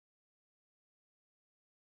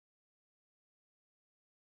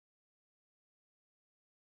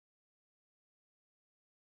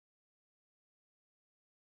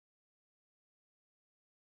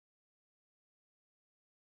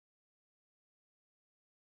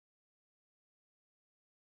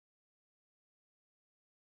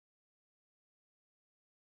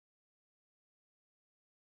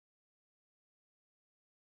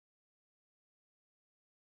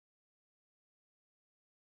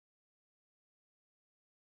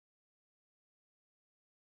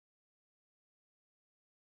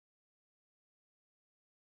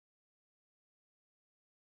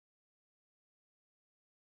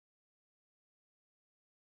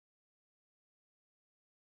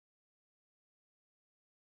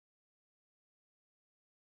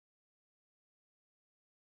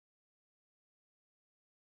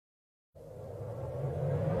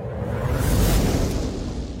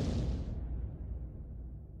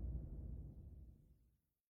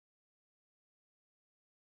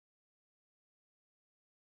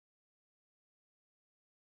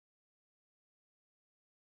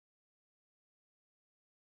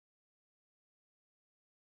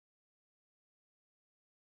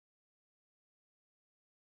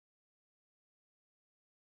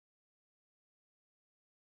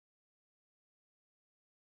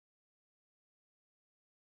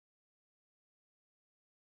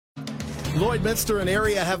Lloydminster and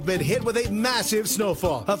area have been hit with a massive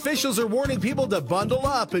snowfall. Officials are warning people to bundle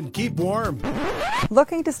up and keep warm.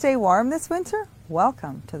 Looking to stay warm this winter?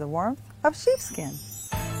 Welcome to the warmth of sheepskin.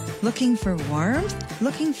 Looking for warmth?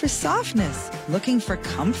 Looking for softness? Looking for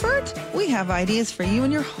comfort? We have ideas for you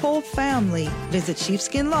and your whole family. Visit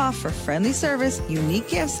Sheepskin Loft for friendly service, unique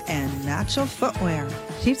gifts, and natural footwear.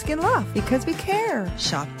 Sheepskin Loft, because we care.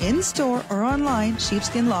 Shop in-store or online,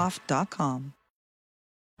 sheepskinloft.com.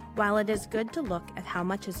 While it is good to look at how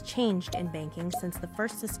much has changed in banking since the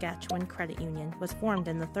first Saskatchewan Credit Union was formed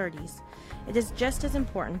in the 30s, it is just as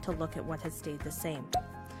important to look at what has stayed the same.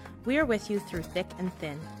 We are with you through thick and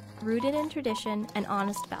thin, rooted in tradition and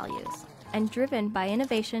honest values, and driven by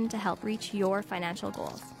innovation to help reach your financial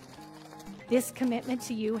goals. This commitment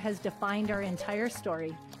to you has defined our entire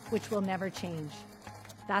story, which will never change.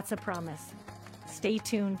 That's a promise. Stay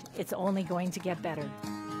tuned, it's only going to get better.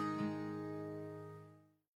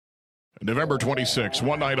 November 26,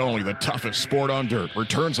 one night only, the toughest sport on dirt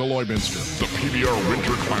returns to Lloydminster. The PBR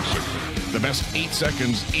Winter Classic. The best 8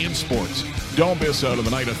 seconds in sports. Don't miss out on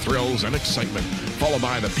the night of thrills and excitement, followed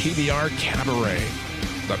by the PBR Cabaret.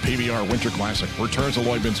 The PBR Winter Classic returns to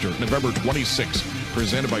Lloydminster November 26,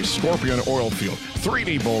 presented by Scorpion Oilfield,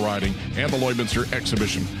 3D Bull Riding, and the Lloydminster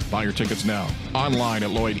Exhibition. Buy your tickets now, online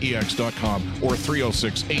at lloydex.com or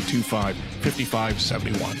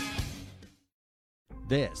 306-825-5571.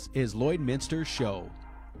 This is Lloydminster Show.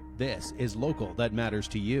 This is local that matters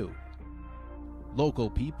to you. Local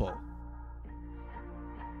people.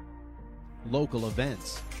 Local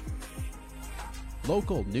events.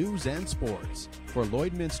 Local news and sports. For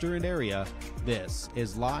Lloydminster and area, this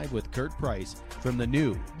is Live with Kurt Price from the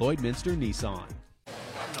new Lloydminster Nissan.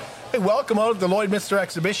 Hey, welcome out to the Lloydminster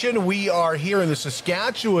Exhibition. We are here in the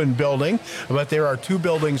Saskatchewan building, but there are 2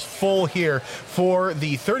 buildings full here for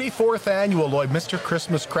the 34th annual Lloydminster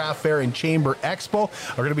Christmas Craft Fair and Chamber Expo.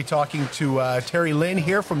 We're going to be talking to Terry Lynn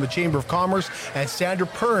here from the Chamber of Commerce and Sandra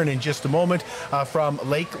Pern in just a moment from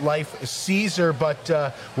Lake Life Caesar. But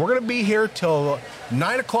we're going to be here till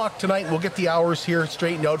 9 o'clock tonight. We'll get the hours here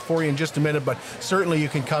straightened out for you in just a minute, but certainly you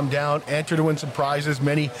can come down, enter to win some prizes.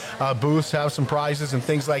 Many booths have some prizes and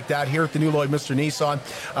things like that. Here at the new Lloydminster Nissan,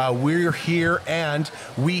 we're here and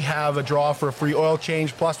we have a draw for a free oil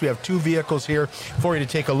change. Plus, we have 2 vehicles here for you to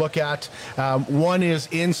take a look at. One is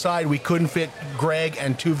inside. We couldn't fit Greg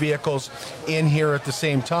and 2 vehicles in here at the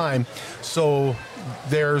same time. So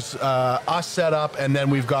there's us set up, and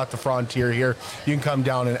then we've got the Frontier here. You can come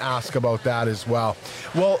down and ask about that as well.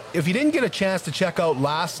 Well, if you didn't get a chance to check out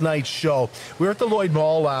last night's show, we were at the Lloyd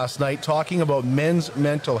Mall last night talking about men's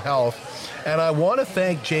mental health. And I want to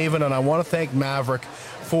thank Javen and I want to thank Maverick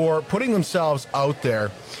for putting themselves out there.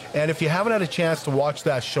 And if you haven't had a chance to watch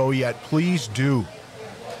that show yet, please do.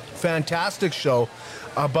 Fantastic show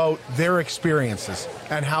about their experiences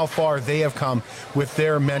and how far they have come with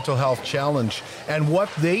their mental health challenge and what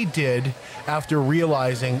they did after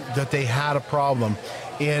realizing that they had a problem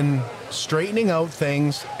in straightening out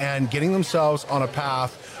things and getting themselves on a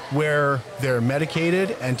path where they're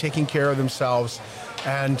medicated and taking care of themselves.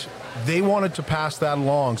 And they wanted to pass that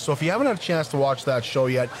along. So if you haven't had a chance to watch that show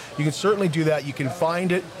yet, you can certainly do that. You can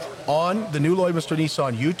find it on the new Lloydminster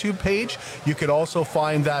Nissan YouTube page. You could also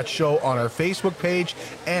find that show on our Facebook page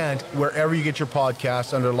and wherever you get your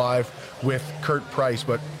podcasts under Live with Kurt Price.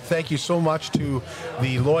 But thank you so much to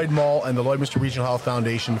the Lloyd Mall and the Lloydminster Regional Health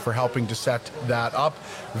Foundation for helping to set that up.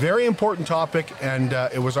 Very important topic, and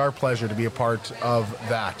it was our pleasure to be a part of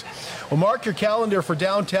that. Well, mark your calendar for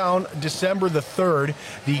downtown December the 3rd,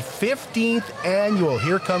 the 15th annual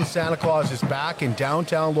Here Comes Santa Claus is back in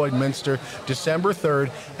downtown Lloydminster, December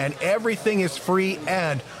 3rd, and everything is free,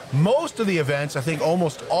 and most of the events, I think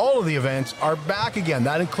almost all of the events, are back again.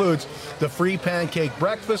 That includes the free pancake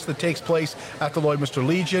breakfast that takes place at the Lloydminster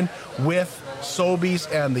Legion with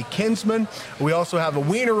Sobeys and the Kinsmen. We also have a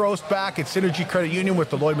Wiener Roast back at Synergy Credit Union with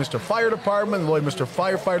the Lloydminster Fire Department, the Lloydminster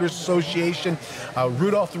Firefighters Association.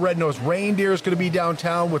 Rudolph the Red-Nosed Reindeer is going to be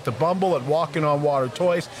downtown with the Bumble at Walking on Water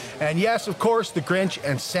Toys. And yes, of course, the Grinch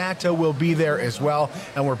and Santa will be there as well.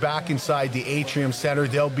 And we're back inside the Atrium Center.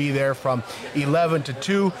 They'll be there from 11 to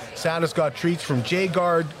 2. Santa's got treats from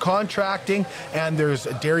J-Guard Contracting, and there's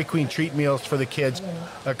Dairy Queen treat meals for the kids,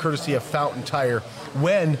 courtesy of Fountain Tire,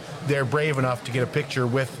 when they're brave enough enough to get a picture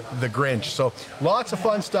with the Grinch. So lots of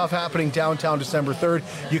fun stuff happening downtown December 3rd.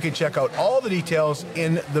 You can check out all the details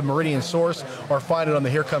in the Meridian Source or find it on the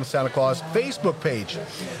Here Comes Santa Claus Facebook page.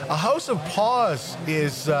 A House of Paws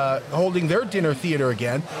is holding their dinner theater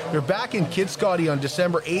again. They're back in Kid Scotty on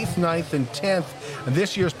December 8th, 9th, and 10th. And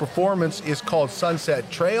this year's performance is called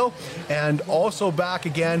Sunset Trail. And also back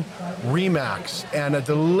again, Remax and a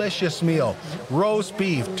delicious meal. Roast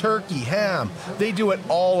beef, turkey, ham. They do it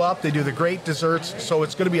all up. They do the great desserts. So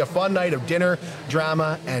it's going to be a fun night of dinner,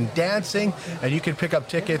 drama, and dancing. And you can pick up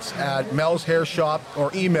tickets at Mel's Hair Shop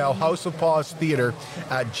or email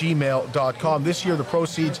houseofpawstheater@gmail.com. This year, the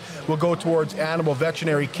proceeds will go towards animal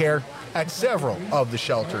veterinary care at several of the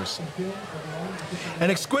shelters. An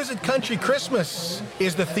exquisite country Christmas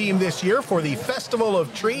is the theme this year for the Festival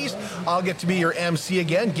of Trees. I'll get to be your MC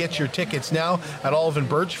again. Get your tickets now at Olive &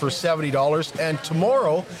 Birch for $70. And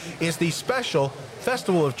tomorrow is the special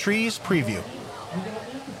Festival of Trees preview.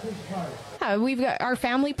 We've got our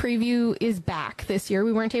family preview is back this year.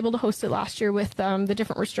 We weren't able to host it last year with the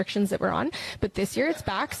different restrictions that we're on, but this year it's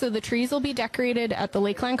back. So the trees will be decorated at the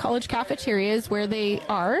Lakeland College cafeteria is where they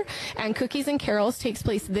are, and Cookies and Carols takes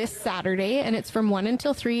place this Saturday, and it's from 1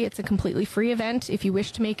 until 3. It's a completely free event. If you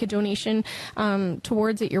wish to make a donation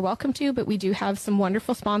towards it, you're welcome to, but we do have some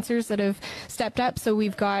wonderful sponsors that have stepped up. So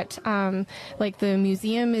we've got like the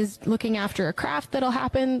museum is looking after a craft that'll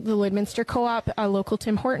happen. The Lloydminster Co-op, local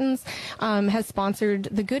Tim Hortons, has sponsored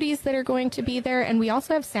the goodies that are going to be there, and we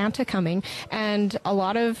also have Santa coming, and a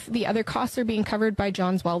lot of the other costs are being covered by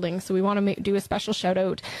John's Welding, so we want to do a special shout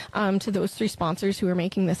out to those 3 sponsors who are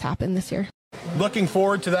making this happen this year. Looking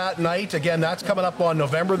forward to that night. Again, that's coming up on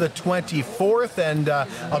November the 24th, and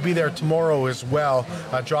I'll be there tomorrow as well,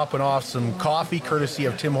 dropping off some coffee courtesy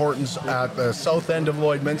of Tim Hortons at the south end of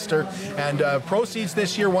Lloydminster. And proceeds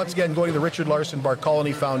this year, once again, going to the Richard Larson Bar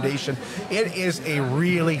Colony Foundation. It is a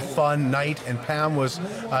really fun night, and Pam was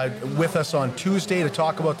with us on Tuesday to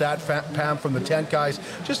talk about that. Pam from the Tent Guys,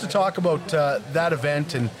 just to talk about that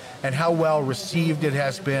event and how well received it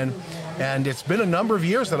has been. And it's been a number of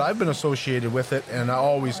years that I've been associated with it, and I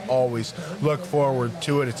always look forward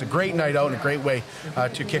to it. It's a great night out and a great way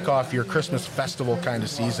to kick off your Christmas festival kind of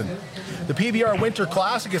season. The PBR Winter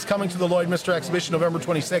Classic is coming to the Lloydminster Exhibition November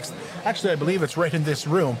 26th. Actually, I believe it's right in this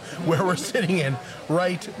room where we're sitting in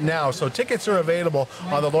right now. So tickets are available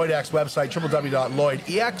on the LloydX website,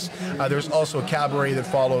 www.lloydex. There's also a cabaret that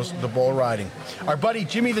follows the bull riding. Our buddy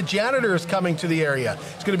Jimmy the Janitor is coming to the area.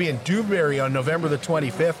 It's going to be in Dewberry on November the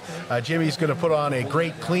 25th. Jimmy's going to put on a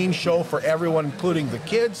great clean show for everyone, including the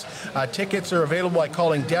kids. Tickets are available by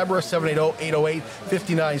calling Deborah,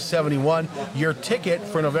 780-808-5971. Your ticket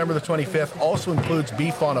for November the 25th also includes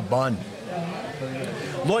beef on a bun.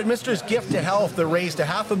 Lloydminster's Gift to Health that raised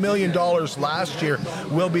 $500,000 last year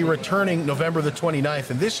will be returning November the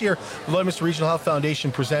 29th. And this year, the Lloydminster Regional Health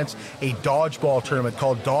Foundation presents a dodgeball tournament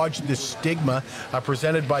called Dodge the Stigma,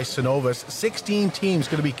 presented by Synovus. 16 teams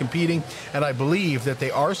going to be competing, and I believe that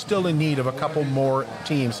they are still in need of a couple more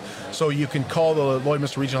teams. So you can call the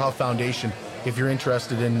Lloydminster Regional Health Foundation if you're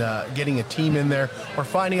interested in getting a team in there or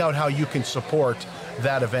finding out how you can support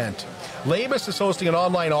that event. Labus is hosting an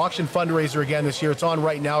online auction fundraiser again this year. It's on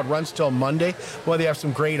right now. It runs till Monday. Well, they have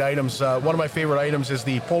some great items. One of my favorite items is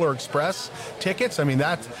the Polar Express tickets. I mean,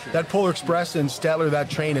 that Polar Express in Stettler,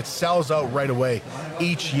 that train, it sells out right away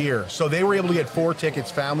each year. So they were able to get 4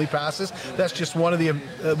 tickets, family passes. That's just one of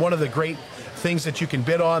the great things that you can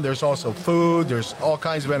bid on. There's also food. There's all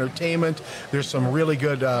kinds of entertainment. There's some really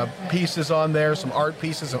good pieces on there, some art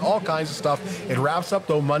pieces, and all kinds of stuff. It wraps up,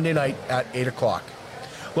 though, Monday night at 8 o'clock.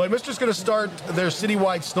 Lloydminster's going to start their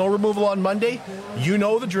citywide snow removal on Monday. You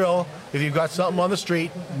know the drill. If you've got something on the street,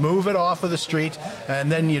 move it off of the street, and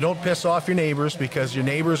then you don't piss off your neighbors, because your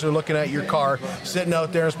neighbors are looking at your car sitting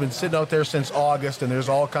out there. It's been sitting out there since August, and there's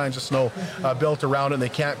all kinds of snow built around it, and they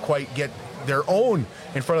can't quite get their own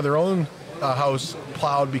in front of their own house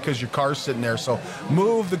plowed because your car's sitting there. So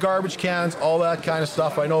move the garbage cans, all that kind of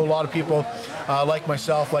stuff. I know a lot of people like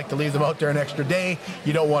myself like to leave them out there an extra day.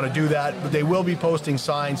 You don't want to do that, but they will be posting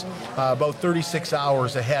signs about 36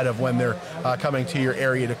 hours ahead of when they're coming to your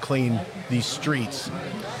area to clean these streets.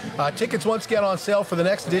 Tickets once again on sale for the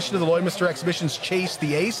next edition of the Lloydminster Exhibition's Chase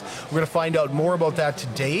the Ace. We're going to find out more about that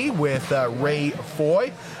today with Ray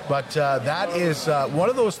Foy, but that is one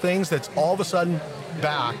of those things that's all of a sudden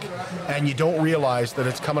back, and you don't realize that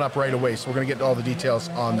it's coming up right away. So we're going to get all the details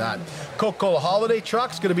on that. Coca-Cola Holiday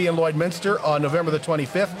Truck's going to be in Lloydminster on November the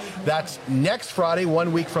 25th. That's next Friday,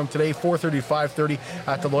 1 week from today, 4:30 to 5:30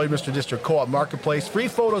 at the Lloydminster District Co-op Marketplace. Free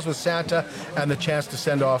photos with Santa and the chance to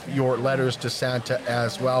send off your letters to Santa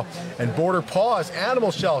as well. And Border Paws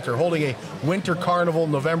Animal Shelter holding a winter carnival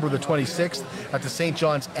November the 26th at the St.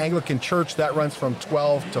 John's Anglican Church. That runs from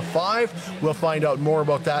 12 to 5. We'll find out more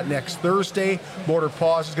about that next Thursday. Border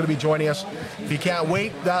Paws is going to be joining us. If you can't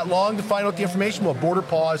wait that long to find out the information, well, Border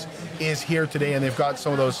Paws is here today, and they've got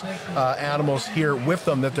some of those animals here with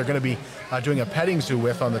them that they're going to be doing a petting zoo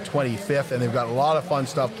with on the 25th, and they've got a lot of fun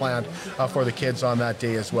stuff planned for the kids on that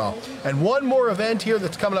day as well. And one more event here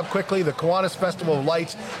that's coming up quickly, the Kiwanis Festival of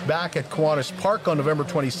Lights back at Kiwanis Park on November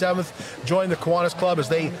 27th. Join the Kiwanis Club as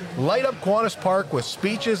they light up Kiwanis Park with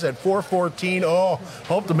speeches at 4:14. Oh,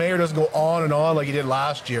 hope the mayor doesn't go on and on like he did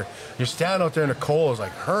last year. You're standing out there in the cold, it's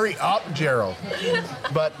like, hurry up, Gerald.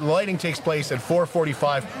 But lighting takes place at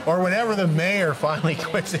 4:45 or whenever the mayor finally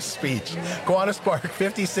quits his speech. Kiwanis Park,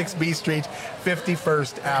 56 B Street,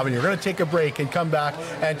 51st Avenue. We're going to take a break and come back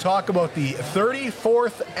and talk about the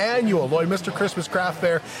 34th annual Lloydminster Christmas Craft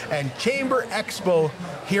Fair and Chamber Expo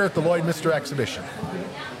here at the Lloydminster Exhibition.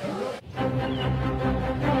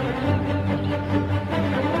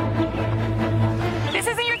 This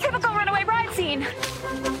isn't your typical runaway bride scene.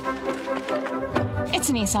 It's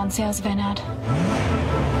a Nissan sales event ad.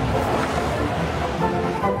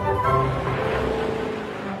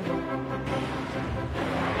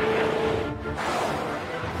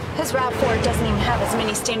 His RAV4 doesn't even have as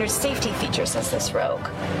many standard safety features as this Rogue.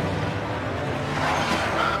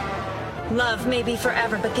 Love may be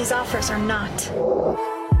forever, but these offers are not.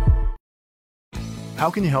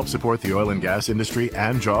 How can you help support the oil and gas industry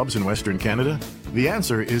and jobs in Western Canada? The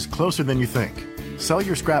answer is closer than you think. Sell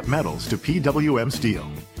your scrap metals to PWM Steel.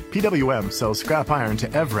 PWM sells scrap iron to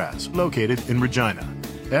Evraz, located in Regina.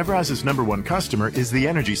 Evraz's #1 customer is the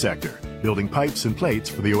energy sector, building pipes and plates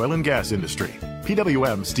for the oil and gas industry.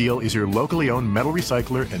 PWM Steel is your locally owned metal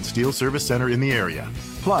recycler and steel service center in the area.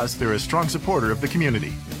 Plus, they're a strong supporter of the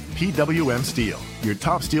community. PWM Steel, your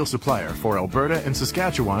top steel supplier for Alberta and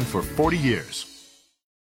Saskatchewan for 40 years.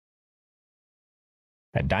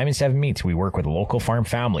 At Diamond 7 Meats, we work with local farm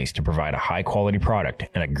families to provide a high-quality product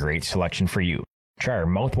and a great selection for you. Try our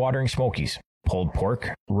mouth-watering smokies, pulled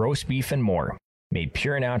pork, roast beef, and more, made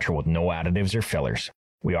pure and natural with no additives or fillers.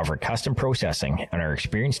 We offer custom processing, and our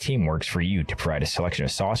experienced team works for you to provide a selection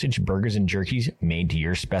of sausage, burgers, and jerkies made to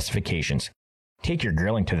your specifications. Take your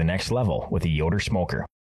grilling to the next level with a Yoder smoker.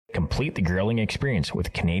 Complete the grilling experience with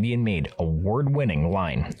a Canadian-made, award-winning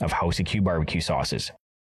line of House of Q barbecue sauces.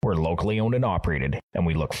 We're locally owned and operated, and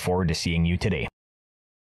we look forward to seeing you today.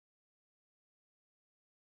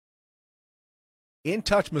 In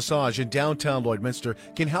Touch Massage in downtown Lloydminster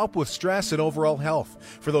can help with stress and overall health.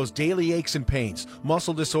 For those daily aches and pains,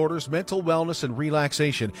 muscle disorders, mental wellness, and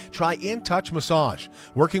relaxation, try In Touch Massage.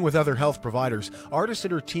 Working with other health providers, Artis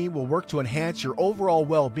and her team will work to enhance your overall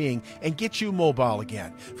well-being and get you mobile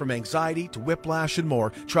again. From anxiety to whiplash and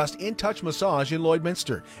more, trust In Touch Massage in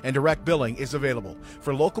Lloydminster, and direct billing is available.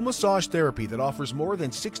 For local massage therapy that offers more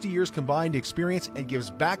than 60 years combined experience and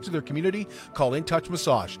gives back to their community, call In Touch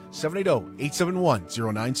Massage, 780-871-0977.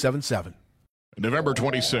 November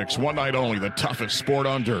 26, one night only, the toughest sport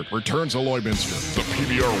on dirt returns to Lloydminster, the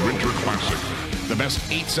PBR Winter Classic. The best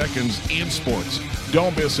 8 seconds in sports.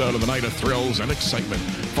 Don't miss out on the night of thrills and excitement,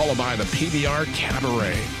 followed by the PBR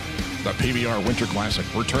Cabaret. The PBR Winter Classic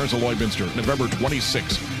returns to Lloydminster November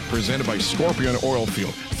 26, presented by Scorpion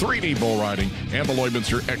Oilfield, 3D Bull Riding, and the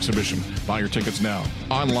Lloydminster Exhibition. Buy your tickets now,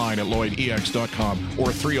 online at LloydEX.com or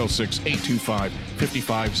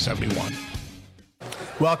 306-825-5571.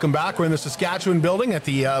 Welcome back. We're in the Saskatchewan building at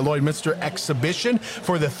the Lloydminster Exhibition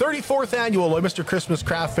for the 34th annual Lloydminster Christmas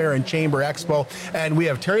Craft Fair and Chamber Expo. And we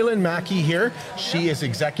have Terry Lynn Mackey here. She is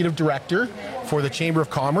Executive Director for the Chamber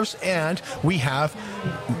of Commerce. And we have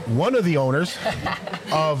one of the owners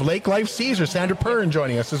of Lake Life Caesar, Sandra Pern,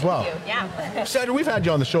 joining us as well. Thank you. Yeah. Sandra, we've had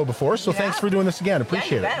you on the show before, so thanks for doing this again.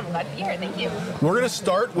 Appreciate it. I'm glad to be here. Thank you. We're going to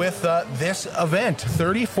start with this event,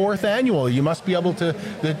 34th annual. You must be able to,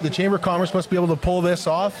 the Chamber of Commerce must be able to pull this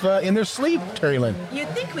off in their sleep, Terry Lynn. You'd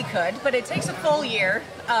think we could, but it takes a full year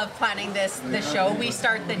of planning this show. We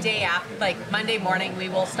start the day after, like Monday morning, we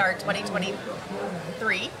will start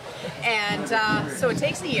 2023. And so it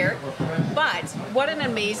takes a year, but what an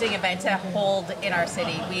amazing event to hold in our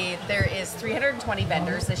city. There is 320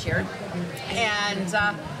 vendors this year, and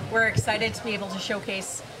we're excited to be able to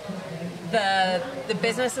showcase the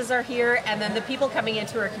businesses are here, and then the people coming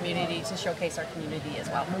into our community to showcase our community as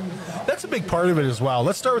well. That's a big part of it as well.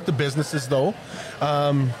 Let's start with the businesses, though.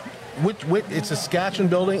 It's a Saskatchewan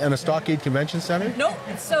building and a Stockade Convention Center? No,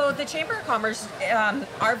 so the Chamber of Commerce,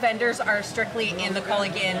 our vendors are strictly in the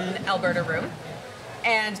Culligan, Alberta room.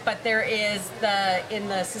 But there is in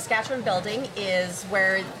the Saskatchewan building is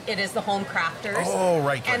where it is the home crafters. Oh,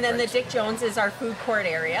 right. And then the Dick Jones is our food court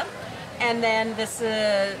area. And then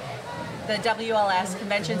the WLS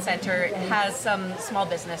Convention Center has some small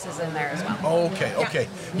businesses in there as well. Okay.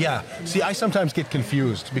 Yeah. See, I sometimes get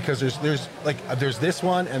confused because there's this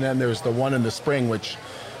one, and then there's the one in the spring, which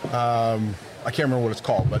I can't remember what it's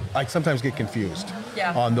called, but I sometimes get confused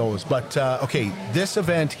on those. But okay, this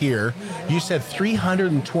event here, you said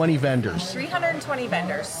 320 vendors. 320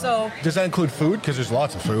 vendors. So does that include food? Because there's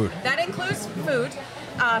lots of food. That includes food.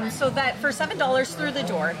 So that for $7 through the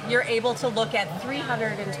door, you're able to look at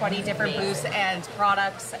 320 different booths and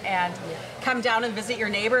products and come down and visit your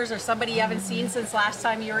neighbors or somebody you haven't seen since last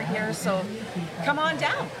time you were here. So come on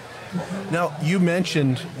down. Now, you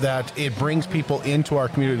mentioned that it brings people into our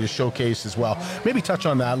community to showcase as well. Maybe touch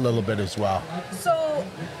on that a little bit as well. So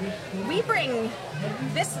we bring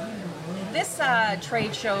this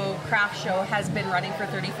trade show, craft show, has been running for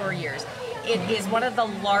 34 years. It is one of the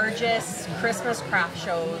largest Christmas craft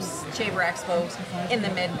shows, Chamber Expos, in the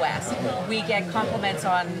Midwest. We get compliments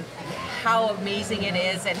on how amazing it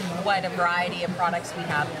is and what a variety of products we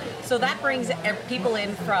have. So that brings people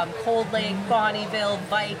in from Cold Lake, Bonnyville,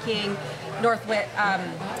 Viking, North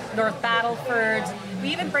Battleford. We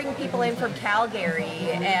even bring people in from Calgary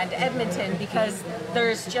and Edmonton because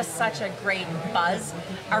there's just such a great buzz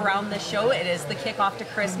around the show. It is the kickoff to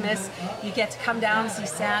Christmas. You get to come down and see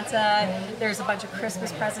Santa. There's a bunch of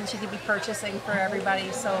Christmas presents you can be purchasing for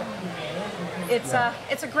everybody. So it's a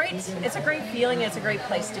great feeling. It's a great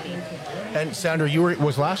place to be. And Sandra,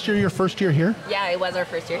 was last year your first year here? Yeah, it was our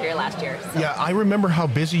first year here last year. So. Yeah, I remember how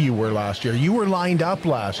busy you were last year. You were lined up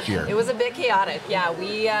last year. It was a bit chaotic. Yeah,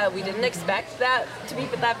 we didn't expect that to be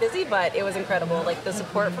that busy, but it was incredible. Like the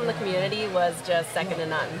support from the community was just second to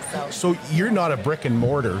none. So you're not a brick and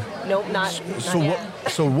mortar. Nope, not yet.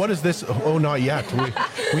 So what is this? Oh, not yet.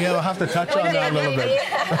 We have to touch on that a little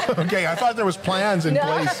bit. Okay, I thought there was plans in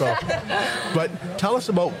place. So, but tell us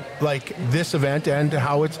about this event and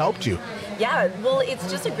how it's helped you. Yeah, well, it's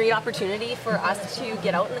just a great opportunity for us to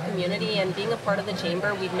get out in the community, and being a part of the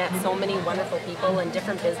Chamber, we've met so many wonderful people and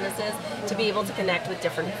different businesses to be able to connect with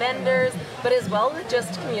different vendors, but as well with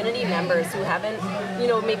just community members who haven't,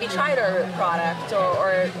 maybe tried our product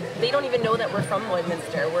or they don't even know that we're from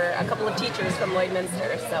Lloydminster. We're a couple of teachers from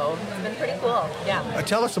Lloydminster, so it's been pretty cool. Yeah.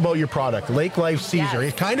 Tell us about your product, Lake Life Caesar.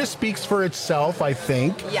 Yes. It kind of speaks for itself, I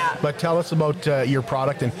think. Yeah. But tell us about your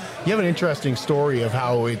product, and you have an interesting story of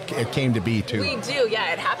how it came to be. Too. We do,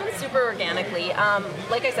 yeah. It happened super organically.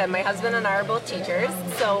 Like I said, my husband and I are both teachers,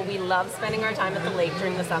 so we love spending our time at the lake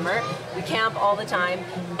during the summer. We camp all the time,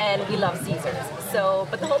 and we love Caesars.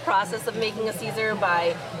 But the whole process of making a Caesar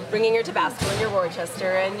by bringing your Tabasco and your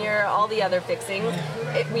Worcester and your all the other fixings,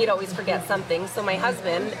 we'd always forget something. So my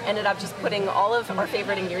husband ended up just putting all of our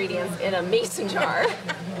favorite ingredients in a mason jar,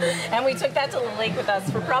 and we took that to the lake with us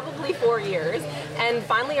for probably 4 years. And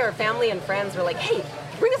finally, our family and friends were like, "Hey,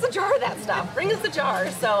 bring us a jar of that stuff. Bring us a jar."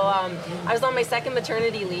 So I was on my second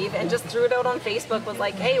maternity leave and just threw it out on Facebook, was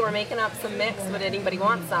like, "Hey, we're making up some mix. Would anybody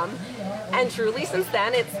want some?" And truly, since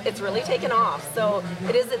then, it's really taken off. So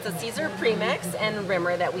it's a Caesar premix and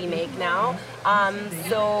rimmer that we make now.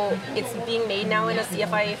 So it's being made now in a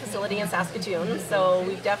CFIA facility in Saskatoon. So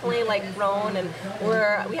we've definitely grown, and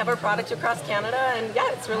we have our product across Canada, and yeah,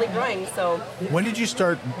 it's really growing. So when did you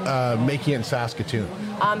start making it in Saskatoon?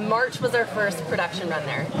 March was our first production run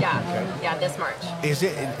there. Yeah, okay. Yeah, this March. Is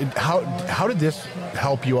it how did this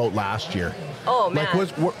help you out last year? Oh man,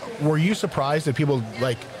 were you surprised that people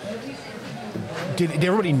Did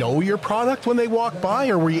everybody know your product when they walked by,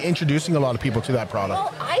 or were you introducing a lot of people to that product?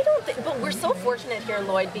 Well, I don't think, but we're so fortunate here in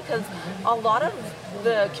Lloyd because a lot of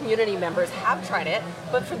the community members have tried it,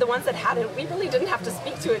 but for the ones that hadn't, we really didn't have to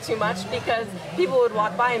speak to it too much because people would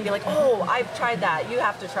walk by and be like, "Oh, I've tried that, you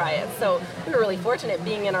have to try it." So we were really fortunate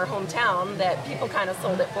being in our hometown that people kind of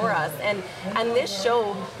sold it for us. And this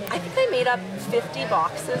show, I think I made up 50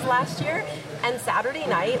 boxes last year, and Saturday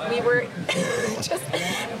night we were just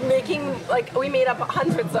making, we made up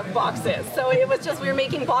hundreds of boxes. So it was just, we were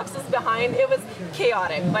making boxes behind. It was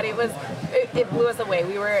chaotic, but it blew us away.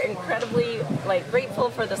 We were incredibly, great grateful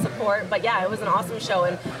for the support. But yeah, it was an awesome show,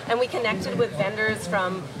 and we connected with vendors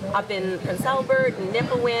from up in Prince Albert and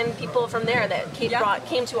Nipawin, people from there that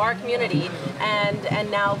came to our community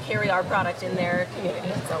and now carry our product in their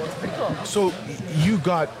community. So it was pretty cool. So you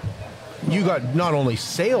got not only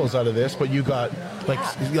sales out of this, but you got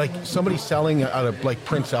like somebody selling out of like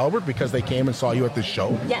Prince Albert because they came and saw you at this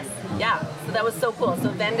show? Yes, yeah. So that was so cool. So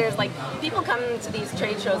vendors, like people come to these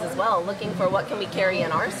trade shows as well looking for what can we carry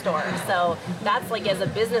in our store. So that's like, as a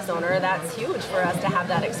business owner, that's huge for us to have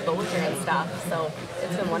that exposure and stuff. So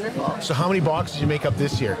it's been wonderful. So how many boxes did you make up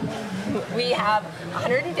this year? We have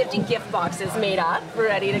 150 gift boxes made up,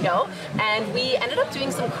 ready to go, and we ended up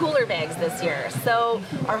doing some cooler bags this year. So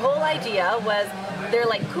our whole idea was they're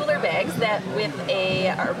like cooler bags that with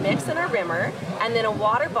our mix and our rimmer, and then a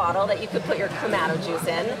water bottle that you could put your Clamato juice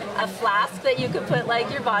in, a flask that you could put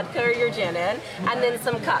like your vodka or your gin in, and then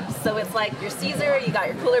some cups. So it's like your Caesar, you got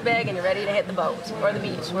your cooler bag, and you're ready to hit the boat or the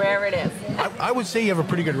beach, wherever it is. I would say you have a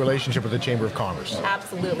pretty good relationship with the Chamber of Commerce.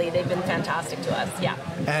 Absolutely, they've been fantastic to us. Yeah.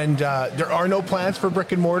 And there are no plans for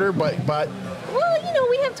brick and mortar, but well, you know,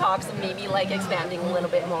 we have talks of maybe like expanding a little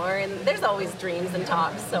bit more, and there's always dreams and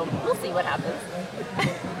talks, so we'll see what happens.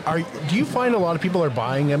 Do you find a lot of people are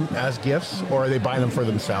buying them as gifts, or are they buying them for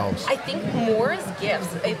themselves? I think more as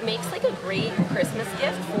gifts. It makes like a great Christmas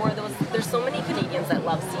gift for those. There's so many Canadians that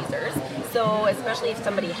love Caesars, so especially if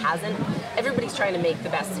somebody hasn't, everybody's trying to make the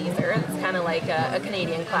best Caesar. It's kind of like a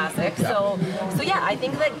Canadian classic. Yeah. So yeah, I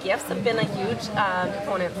think that gifts have been a huge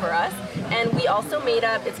component for us. And we also made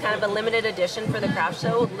up, it's kind of a limited edition for the craft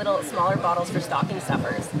show, little smaller bottles for stocking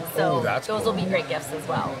stuffers. So those will be great gifts as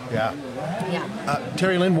well. Yeah. Yeah.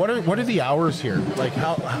 Terry Lynn, what are the hours here? Like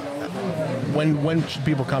when should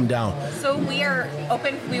people come down? So we are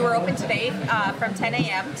open. We were open today from 10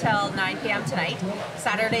 a.m. till 9 p.m. tonight.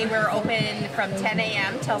 Saturday we're open from 10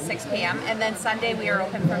 a.m. till 6 p.m. and then Sunday we are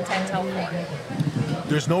open from 10 till 4.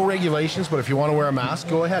 There's no regulations, but if you want to wear a mask,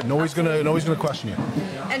 go ahead. Nobody's gonna question you.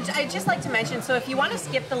 And I'd just like to mention, so if you want to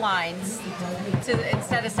skip the lines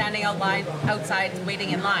instead of standing outside waiting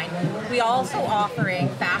in line, we also offering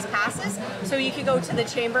fast passes. So you can go to the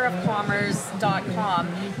chamberofcommerce.com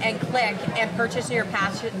and click and purchase your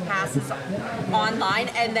passes online,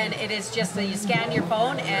 and then it is just you scan your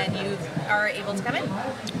phone and you are able to come in.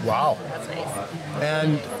 Wow. That's nice.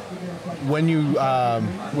 And when you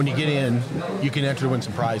get in, you can enter to win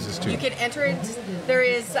some prizes too. You can enter it. There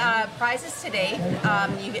is prizes today.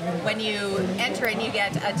 When you enter in, you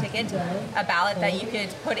get a ticket, a ballot that you could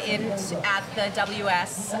put in at the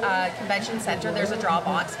WS Convention Center. There's a draw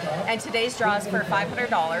box, and today's draw is for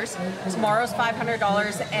 $500. Tomorrow's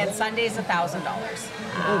 $500, and Sunday's $1,000.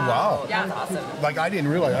 Oh wow! Yeah, that's awesome. Like I didn't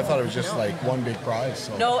realize. I thought it was just like one big prize.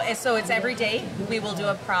 So. No, so it's every day. We will do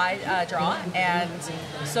a prize draw, and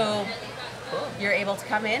so you're able to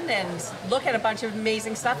come in and look at a bunch of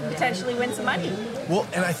amazing stuff and potentially win some money. Well,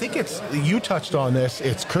 and I think you touched on this.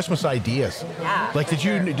 It's Christmas ideas. Yeah. Like, did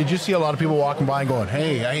you see a lot of people walking by and going,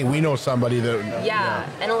 "Hey, we know somebody that." Yeah,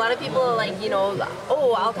 and a lot of people are like,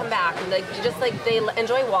 oh, I'll come back. And like, just like they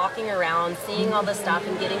enjoy walking around, seeing all the stuff,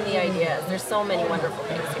 and getting the ideas. There's so many wonderful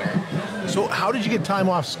things here. So how did you get time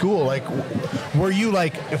off school? Like, were you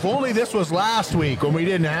like, if only this was last week when we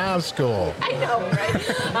didn't have school? I know,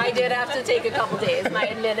 right? I did have to take a couple days. My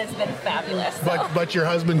admin has been fabulous. So. But your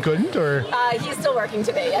husband couldn't, or? He's still working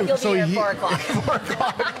today. Yeah, he'll be here at 4 o'clock. 4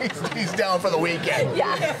 o'clock. He's down for the weekend.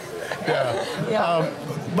 Yeah. Yeah.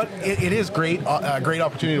 But it is great, a great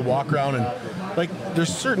opportunity to walk around and, like,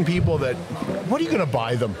 there's certain people that, what are you going to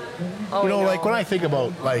buy them? Oh, like when I think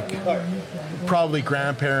about like probably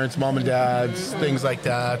grandparents, mom and dads, things like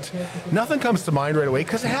that, nothing comes to mind right away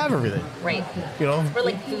because they have everything. Right. For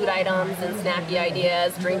like food items and snacky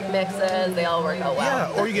ideas, drink mixes, they all work out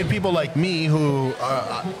well. Yeah, or you get people like me who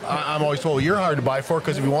I'm always told you're hard to buy for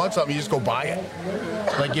because if you want something, you just go buy it.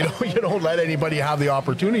 Like, you don't let anybody have the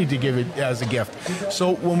opportunity to give it as a gift.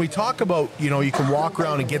 So when we talk about, you can walk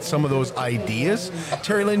around and get some of those ideas,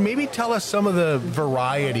 Terry Lynn, maybe tell us some of the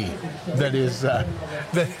variety that is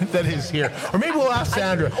here. Or maybe we'll ask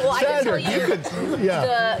Sandra. Sandra, I can tell you,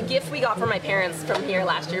 the gift we got from my parents from here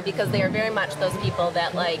last year, because they are very much those people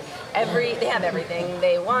that like they have everything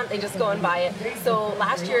they want, they just go and buy it. So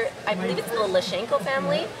last year, I believe it's the Lashenko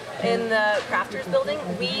family in the Crafters building,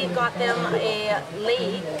 we got them a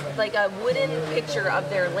lake, like a wooden picture of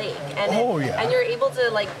their lake. And and you're able to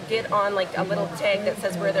like get on like a little tag that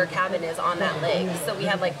says where their cabin is on that lake. So we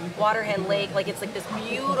have like Waterhen Lake, like it's like this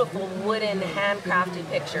beautiful wooden handcrafted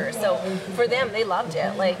picture. So for them, they loved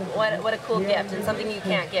it. Like, what a cool gift, and something you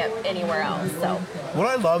can't get anywhere else. So what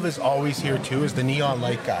I love is always here too is the neon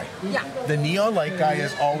light guy. Yeah. The neon light guy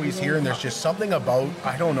is always here, and there's just something about,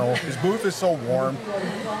 I don't know, his booth is so warm.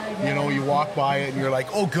 You know, you walk by it and you're like,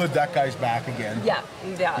 oh good, that guy's back again. Yeah.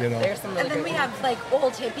 You know? There's some really and then we have like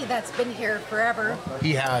Old Hippie that's been here forever.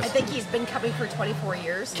 He has. I think he's been coming for 24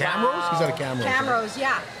 years. Camrose? He's at a Camrose. Camrose,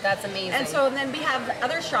 yeah. That's amazing. And so then we have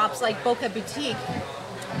other shops like Boca Boutique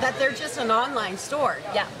that they're just an online store.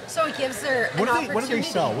 Yeah. So it gives their What do they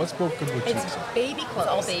sell? What's Boca Boutique? It's baby clothes. It's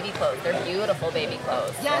all baby clothes. They're beautiful baby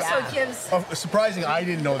clothes. Yeah, so it gives... Oh, surprising, I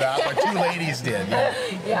didn't know that, but two ladies did. Yeah.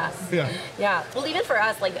 Yes. Yeah. Yeah. Well, even for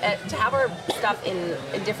us, like to have our stuff in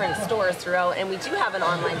different stores throughout, and we do have an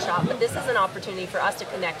online shop, but this is an opportunity for us to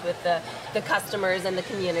connect with the customers and the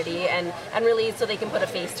community, and really so they can put a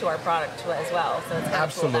face to our product too as well. So it's kind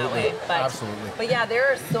of cool that way. Absolutely. But yeah,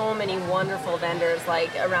 there are so many wonderful vendors like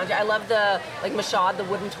around here. I love the Mashad, the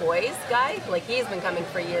wooden toys guy. Like he's been coming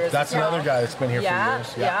for years. That's another guy that's been here for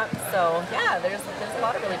years. Yeah. So yeah, there's a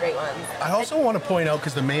lot of really great ones. I also want to point out,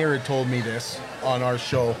 because the mayor had told me this on our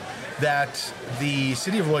show, that the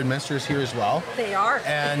city of Lloydminster is here as well. They are.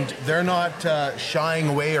 And they're not shying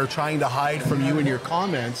away or trying to hide from you in your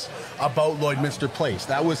comments about Lloydminster Place.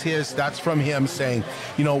 That's from him saying,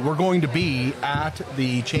 you know, we're going to be at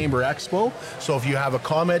the Chamber Expo, so if you have a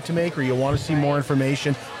comment to make or you want to see more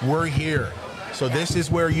information, we're here. So this is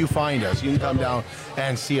where you find us. You can come down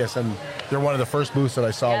and see us, and they're one of the first booths that I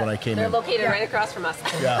saw when I came They're in. located right across from us.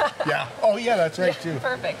 Yeah. Oh yeah, that's right too.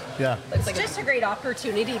 Perfect. Yeah. It's just a great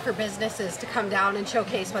opportunity for businesses to come down and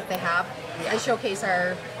showcase what they have and showcase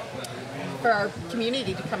for our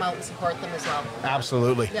community to come out and support them as well.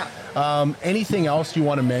 Absolutely. Yeah. Anything else you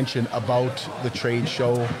want to mention about the trade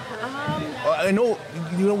show? I know,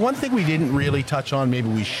 one thing we didn't really touch on, maybe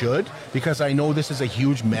we should, because I know this is a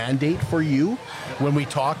huge mandate for you. When we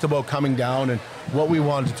talked about coming down and what we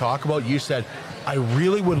wanted to talk about, you said, I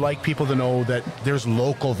really would like people to know that there's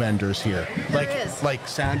local vendors here. There is. Like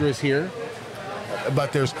Sandra's here,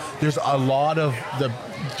 but there's a lot of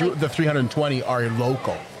the 320 are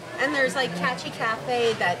local. And there's like Catchy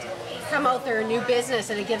Cafe that come out, they're a new business,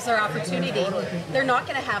 and it gives their opportunity. They're not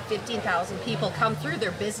going to have 15,000 people come through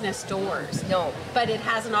their business doors. No. But it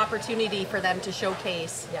has an opportunity for them to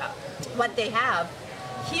showcase what they have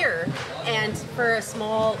here and for a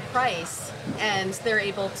small price, and they're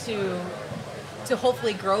able to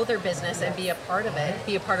hopefully grow their business and be a part of it,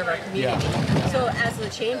 be a part of our community. So as the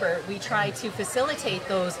chamber, we try to facilitate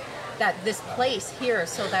this place here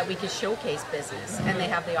so that we can showcase business and they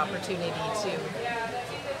have the opportunity to.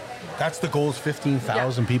 That's the goal, is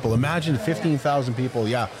 15,000 people. Imagine 15,000 people.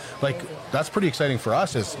 Yeah, like that's pretty exciting for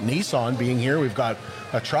us as Nissan being here. We've got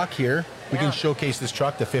a truck here. We can showcase this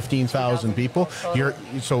truck to 15,000 people.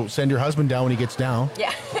 So send your husband down when he gets down.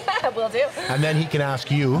 Yeah, will do. And then he can ask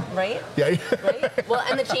you. Right? Yeah. Right? Well,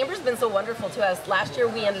 and the chamber's been so wonderful to us. Last year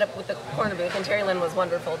we ended up with the corner booth, and Terry Lynn was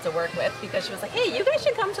wonderful to work with because she was like, hey, you guys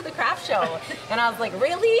should come to the craft show. And I was like,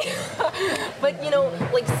 really? But,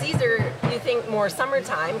 like Caesar, you think more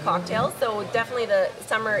summertime cocktails, so definitely the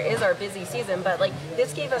summer is our busy season, but like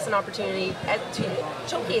this gave us an opportunity to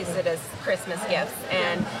showcase it as Christmas gifts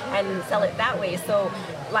and sell it that way. So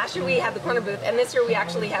last year we had the corner booth, and this year we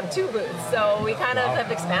actually have 2 booths. So we kind of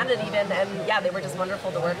have expanded even, and they were just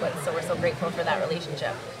wonderful to work with. So we're so grateful for that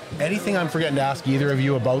relationship. Anything I'm forgetting to ask either of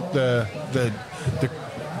you about the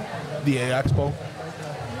expo?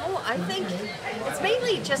 No, I think it's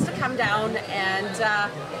mainly just to come down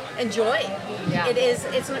and enjoy. Yeah.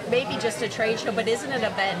 It's maybe just a trade show, but isn't an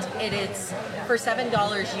event. It's for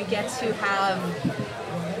 $7 you get to have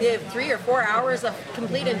 3 or 4 hours of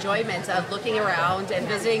complete enjoyment of looking around and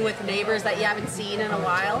visiting with neighbors that you haven't seen in a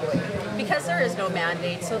while, because there is no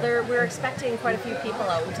mandate. So we're expecting quite a few people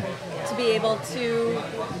out to be able to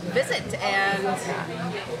visit. And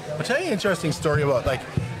I'll tell you an interesting story about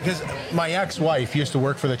because my ex-wife used to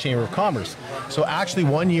work for the Chamber of Commerce. So actually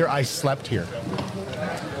one year I slept here.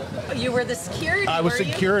 You were the security? I was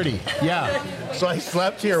security, yeah. So I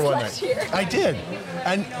slept here one night. Here. I did.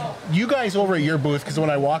 And you guys over at your booth, because when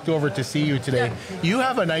I walked over to see you today, you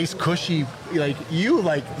have a nice cushy,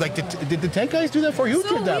 did the tent guys do that for you?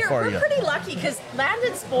 Who did that for you? We're pretty lucky because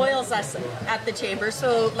Landon spoils us at the chamber.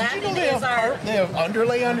 So Landon is our... They have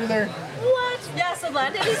underlay under there? What? Yeah, so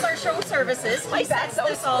Landon is our show services. He sets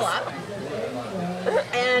this all up.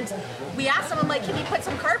 And we asked him, I'm like, can you put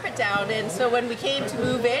some carpet down? And so when we came to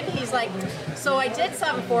move in, he's like, so I did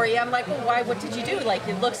something for you. I'm like, well, why? What did you do? Like,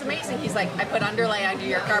 it looks amazing. He's like, I put underlay under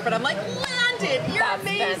your carpet. I'm like, Landon! did. You're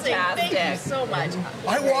amazing. Fantastic. Thank you so much.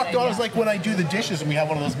 I walked on, it's like when I do the dishes and we have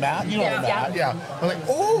one of those mats, you know, the mat. Yeah. I'm like,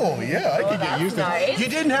 oh, yeah, I could get used to it. You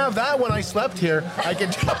didn't have that when I slept here, I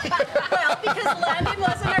can tell you. Well, because Landon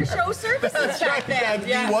wasn't our show services back then.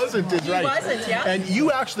 Yeah. He wasn't, is right. He wasn't, yeah. And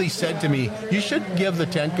you actually said to me, you should give the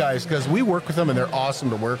tent guys, because we work with them and they're awesome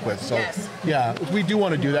to work with. So, yes. Yeah, we do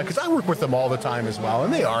want to do that, because I work with them all the time as well,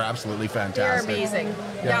 and they are absolutely fantastic. They're amazing.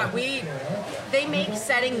 Yeah, they make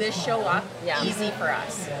setting this show up easy for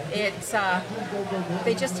us. It's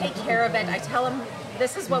they just take care of it. I tell them,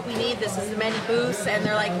 this is what we need, this is the many booths, and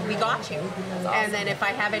they're like, we got you. Awesome. And then if I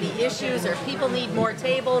have any issues or if people need more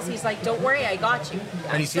tables, he's like, don't worry, I got you.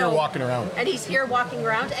 And he's here walking around. And he's here walking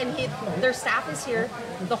around, and their staff is here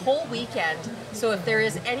the whole weekend. So if there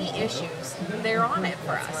is any issues, they're on it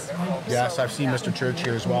for us. Yes, I've seen Mr. Church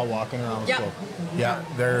here as well walking around. Yeah. So, yeah,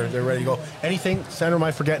 they're ready to go. Anything, Senator, am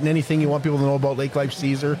I forgetting anything you want people to know about Lake Life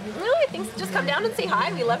Caesar? No, I think just come down and say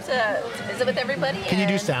hi. We love to visit with everybody. Can you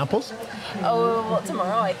do samples? Oh, well,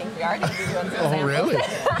 tomorrow I think we are going to be doing some samples. Really?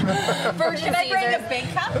 Virgin Can I bring Caesars. a big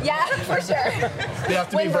cup? Yeah, for sure. They have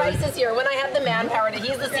to when be Bryce is here, when I have the manpower,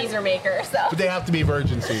 he's the Caesar maker. So. But they have to be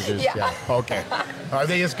Virgin Caesars. Yeah. Okay. Are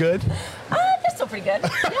they as good? They're still pretty good.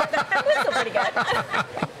 Yeah, they're still pretty good.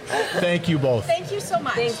 Thank you both. Thank you so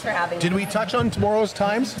much. Thanks for having me. Did we touch on tomorrow's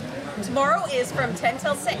times? Tomorrow is from 10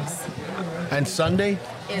 till 6. And Sunday?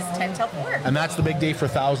 Is 10 till 4. And that's the big day for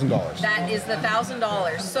 $1,000. That is the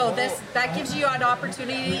 $1,000. So that gives you an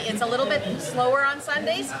opportunity. It's a little bit slower on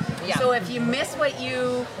Sundays. Yeah. So if you miss what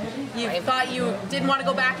you thought you didn't want to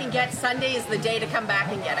go back and get, Sunday is the day to come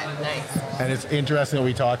back and get it. Nice. And it's interesting that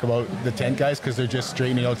we talk about the tent guys, because they're just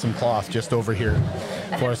straightening out some cloth just over here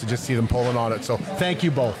for us to just see them pulling on it. So thank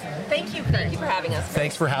you both. Thank you. Thank you for having us.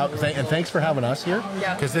 Thanks for having us here.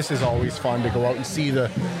 Yeah. Because this is always fun to go out and see you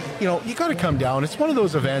got to come down. It's one of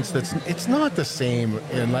those events it's not the same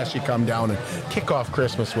unless you come down and kick off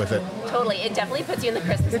Christmas with it. Totally. It definitely puts you in the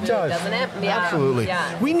Christmas mood, doesn't it? Yeah. Absolutely.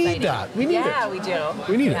 Yeah. We need that. We need it. Yeah, we do.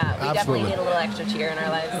 We need it. We Absolutely. definitely need a little extra cheer in our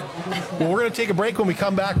lives. Well, we're going to take a break. When we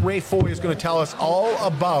come back, Ray Foy is going to tell us all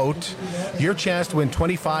about your chance to win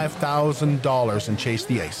 $25,000 and chase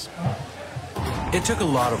the ace. It took a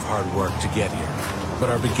lot of hard work to get here, but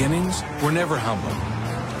our beginnings were never humble.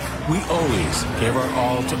 We always gave our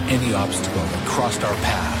all to any obstacle that crossed our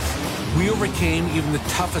path. We overcame even the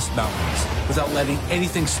toughest mountains without letting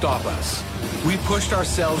anything stop us. We pushed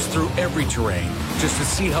ourselves through every terrain just to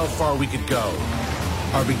see how far we could go.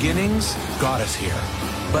 Our beginnings got us here,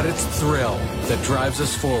 but it's thrill that drives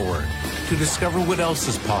us forward to discover what else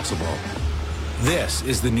is possible. This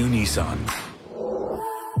is the new Nissan.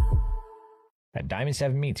 At Diamond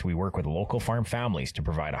 7 Meats, we work with local farm families to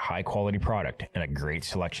provide a high-quality product and a great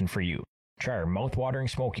selection for you. Try our mouth-watering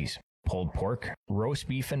smokies, pulled pork, roast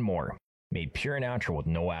beef, and more, made pure and natural with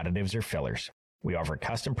no additives or fillers. We offer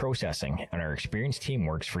custom processing, and our experienced team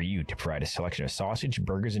works for you to provide a selection of sausage,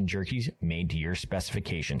 burgers, and jerkies made to your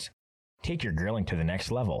specifications. Take your grilling to the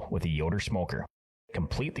next level with a Yoder smoker.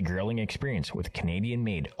 Complete the grilling experience with a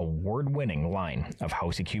Canadian-made, award-winning line of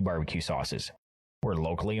House of Q barbecue sauces. We're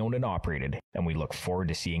locally owned and operated, and we look forward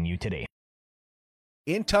to seeing you today.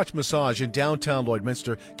 In Touch Massage in downtown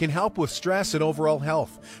Lloydminster can help with stress and overall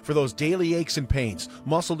health. For those daily aches and pains,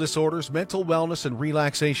 muscle disorders, mental wellness, and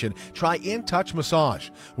relaxation, try In Touch Massage.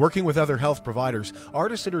 Working with other health providers,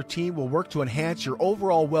 Artis and her team will work to enhance your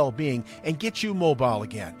overall well-being and get you mobile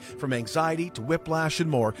again. From anxiety to whiplash and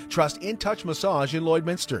more, trust In Touch Massage in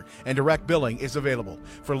Lloydminster, and direct billing is available.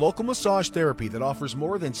 For local massage therapy that offers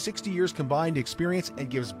more than 60 years combined experience and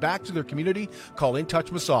gives back to their community, call In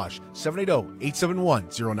Touch Massage, 780-871-0977.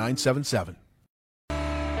 PWM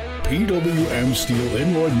Steel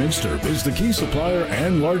in Lloydminster is the key supplier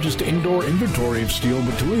and largest indoor inventory of steel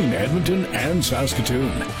between Edmonton and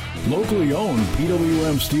Saskatoon. Locally owned,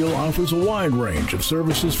 PWM Steel offers a wide range of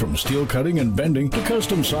services from steel cutting and bending to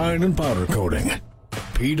custom sign and powder coating.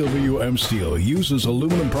 PWM Steel uses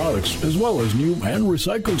aluminum products as well as new and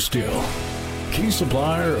recycled steel. Key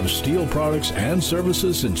supplier of steel products and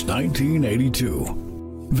services since 1982.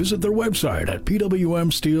 Visit their website at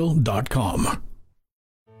pwmsteel.com.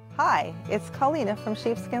 Hi, it's Colina from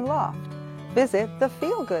Sheepskin Loft. Visit the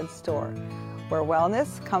Feel Good store, where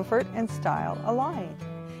wellness, comfort, and style align.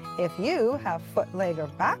 If you have foot, leg, or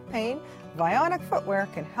back pain, Vionic Footwear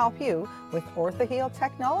can help you with OrthoHeal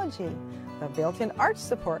technology. The built-in arch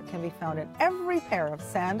support can be found in every pair of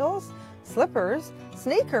sandals, slippers,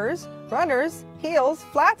 sneakers, runners, heels,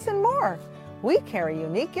 flats, and more. We carry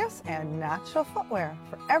unique gifts and natural footwear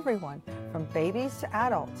for everyone, from babies to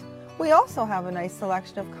adults. We also have a nice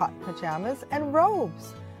selection of cotton pajamas and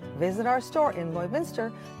robes. Visit our store in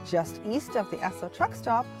Lloydminster, just east of the Esso truck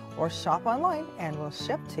stop, or shop online and we'll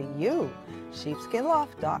ship to you.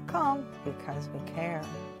 Sheepskinloft.com, because we care.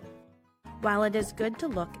 While it is good to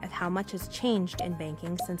look at how much has changed in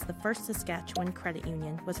banking since the first Saskatchewan Credit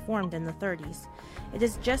Union was formed in the 30s, it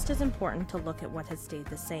is just as important to look at what has stayed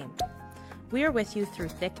the same. We are with you through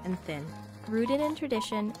thick and thin. Rooted in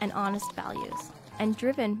tradition and honest values, and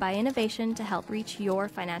driven by innovation to help reach your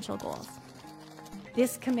financial goals.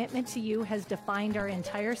 This commitment to you has defined our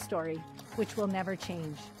entire story, which will never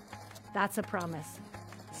change. That's a promise.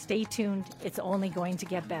 Stay tuned, it's only going to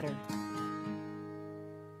get better.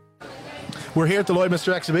 We're here at the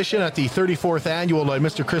Lloydminster Exhibition at the 34th Annual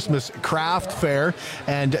Lloydminster Christmas Craft Fair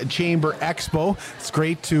and Chamber Expo. It's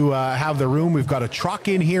great to have the room. We've got a truck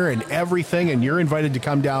in here and everything, and you're invited to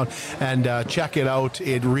come down and check it out.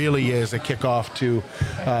 It really is a kickoff to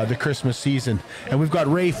the Christmas season. And we've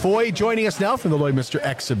got Ray Foy joining us now from the Lloydminster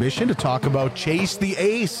Exhibition to talk about Chase the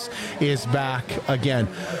Ace is back again.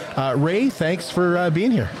 Ray, thanks for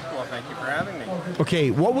being here. Well, thank you for having me.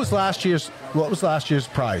 Okay, what was last year's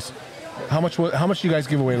prize? How much did you guys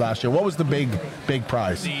give away last year? What was the big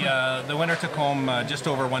prize? The winner took home just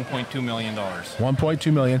over $1.2 million.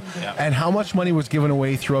 $1.2 million. Yeah. And how much money was given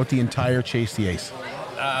away throughout the entire Chase the Ace?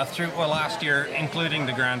 Last year, including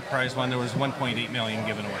the grand prize one, there was $1.8 million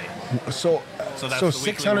given away. So that's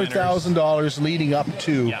 $600,000 leading up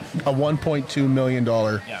to a $1.2 million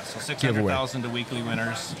Yeah, so $600,000 giveaway. to weekly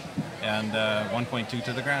winners and 1.2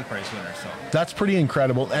 to the grand prize winner. So that's pretty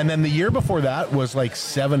incredible. And then the year before that was like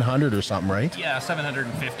 700 or something, right? Yeah,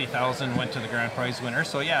 750,000 went to the grand prize winner.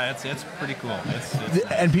 So yeah, it's pretty cool.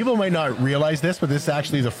 And people might not realize this, but this is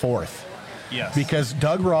actually the fourth. Yes. Because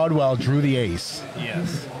Doug Rodwell drew the ace.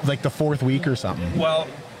 Yes. Like the fourth week or something. Well,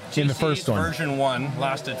 in the first one. Version 1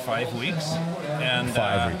 lasted 5 weeks. And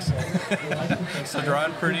 5 weeks. So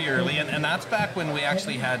drawn pretty early. And that's back when we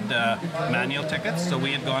actually had manual tickets. So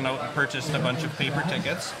we had gone out and purchased a bunch of paper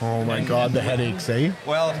tickets. Oh my God, the headaches, eh?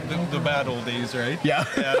 Well, the bad old days, right? Yeah.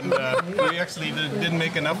 And we actually didn't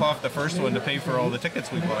make enough off the first one to pay for all the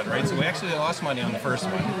tickets we bought, right? So we actually lost money on the first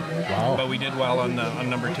one. Wow. But we did well on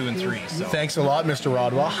number 2 and 3. So. Thanks a lot, Mr.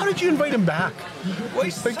 Rodwell. How did you invite him back? Well,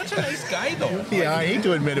 he's such a nice guy, though. Yeah, I hate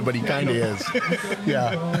to admit it, but he kind of is.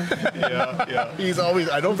 Yeah. He's always,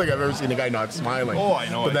 I don't think I've ever seen a guy not smiling. Oh, I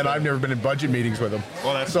know. But then I've never been in budget meetings with him.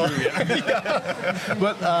 Well, that's true, yeah.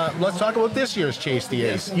 But let's talk about this year's Chase the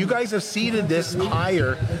Ace. You guys have seeded this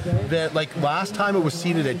higher than, like last time it was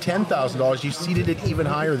seeded at $10,000. You seeded it even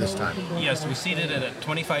higher this time. Yes, we seeded it at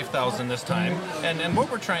 $25,000 this time. And what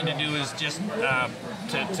we're trying to do is just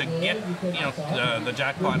to get the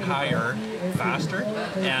jackpot higher faster.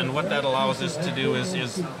 And what that allows us to do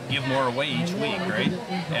is give more away each week, right?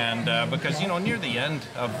 And because near the end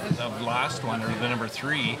of last one, or the number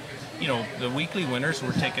 3, the weekly winners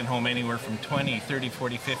were taking home anywhere from 20, 30,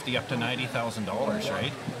 40, 50 up to $90,000,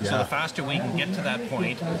 right? Yeah. So the faster we can get to that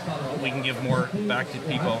point, we can give more back to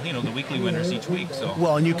people, the weekly winners each week. So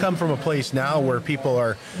well, and you come from a place now where people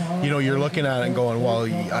are, you're looking at it and going, well,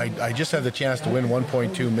 I just had the chance to win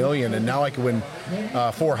 1.2 million and now I can win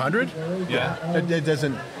 400. Yeah. It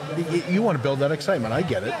doesn't. You want to build that excitement. I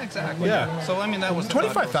get it. Yeah, exactly. Yeah. So that was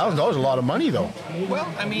 $25,000 is a lot of money, though. Well,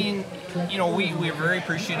 we're very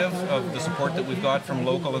appreciative of the support that we've got from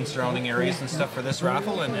local and surrounding areas and stuff for this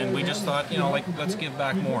raffle, and we just thought, let's give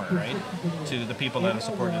back more, right, to the people that have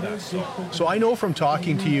supported us. So I know from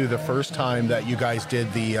talking to you the first time that you guys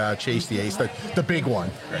did the Chase the Ace, the big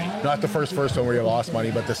one, right. Not the first one where you lost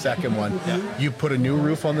money, but the second one. Yeah. You put a new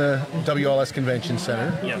roof on the WLS Convention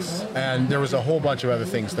Center. Yes. And there was a whole bunch of other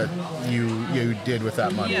things that you did with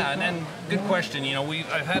that money. Yeah, and good question.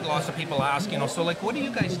 I've had lots of people ask, so what are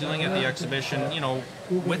you guys doing at the exhibition,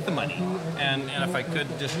 with the money? And if I could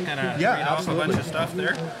just kind of read off a bunch of stuff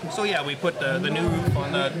there. So yeah, we put the new roof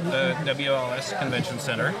on the WLS Convention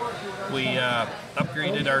Center. We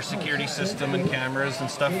upgraded our security system and cameras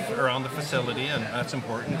and stuff around the facility, and that's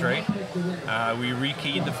important, right? We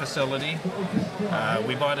rekeyed the facility.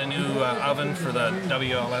 We bought a new oven for the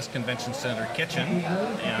WLS Convention Center kitchen,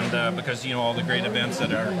 and because all the great events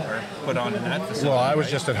that are put on in that facility. Well, I was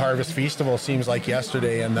just at Harvest Festival, seems like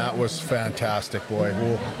yesterday, and that was fantastic, boy.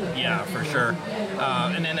 Ooh. Yeah, for sure.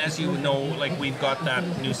 And then, as you know, we've got that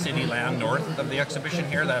new city land north of the exhibition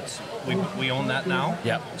here. We own that now.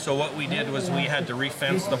 Yeah. So what we did was we had to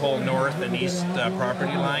refence the whole north and east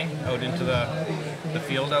property line out into the the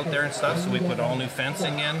field out there and stuff, so we put all new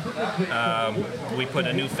fencing in. We put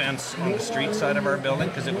a new fence on the street side of our building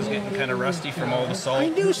because it was getting kind of rusty from all the salt. I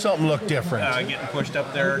knew something looked different. Getting pushed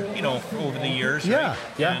up there, over the years. Yeah, right?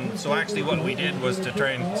 yeah. And so actually what we did was to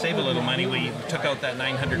try and save a little money. We took out that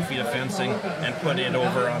 900 feet of fencing and put it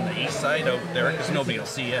over on the east side out there because nobody will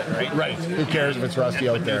see it, right? Right. Who cares if it's rusty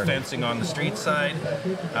out there? New fencing on the street side.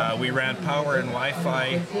 We ran power and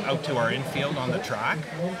Wi-Fi out to our infield on the track,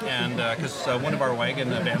 and because one of our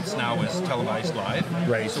wagon events now is televised live,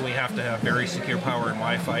 right? So we have to have very secure power and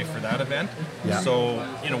Wi-Fi for that event. Yeah. So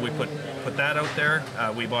we put that out there.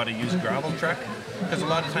 We bought a used gravel truck because a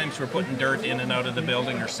lot of times we're putting dirt in and out of the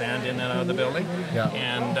building or sand in and out of the building. Yeah.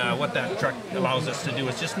 And what that truck allows us to do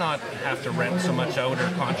is just not have to rent so much out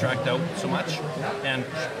or contract out so much, and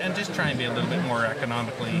just try and be a little bit more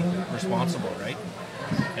economically responsible, right?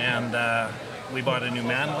 And we bought a new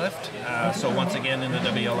man lift. So once again in the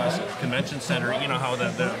WLS Convention Center, you know how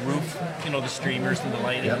the roof, the streamers and the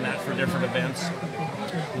lighting and that for different events.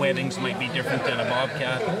 Weddings might be different than a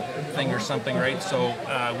Bobcat thing or something, right? So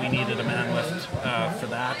we needed a man lift for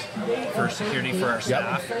that, for security for our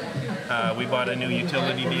staff. We bought a new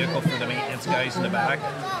utility vehicle for the maintenance guys in the back.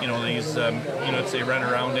 These units they run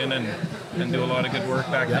around in and do a lot of good work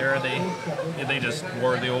back there. They just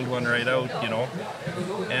wore the old one right out,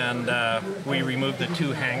 And we removed the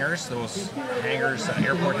 2 hangars, those hangars,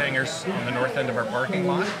 airport hangars on the north end of our parking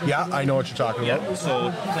lot. Yeah, I know what you're talking about. Yeah,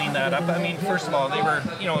 so clean that up. I mean, first of all, they were,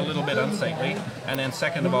 a little bit unsightly. And then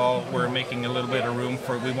second of all, we're making a little bit of room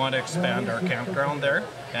we want to expand our campground there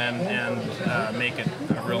and make it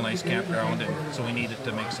a real nice campground. And so we needed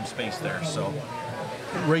to make some space there, so.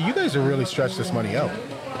 Ray, you guys have really stretched this money out.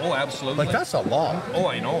 Oh, absolutely. Like, that's a lot. Oh,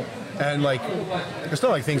 I know. And, like, it's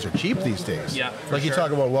not like things are cheap these days. Yeah, like, you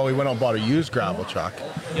talk about, we went out and bought a used gravel truck.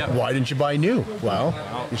 Yeah. Why didn't you buy new? Well,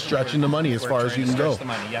 you're stretching the money as far as you can go. The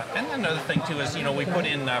money, yeah. And another thing, too, is, we put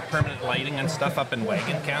in permanent lighting and stuff up in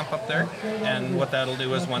Wagon Camp up there. And what that'll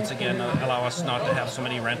do is, once again, allow us not to have so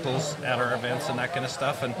many rentals at our events and that kind of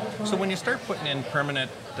stuff. And so when you start putting in permanent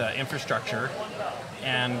infrastructure,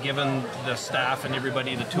 and given the staff and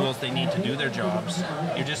everybody the tools they need to do their jobs,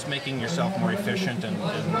 you're just making yourself more efficient and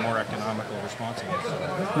more economical, responsible.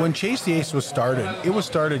 So. When Chase the Ace was started, it was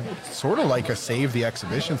started sort of like a Save the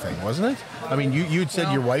Exhibition thing, wasn't it? I mean, you'd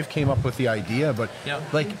said your wife came up with the idea, but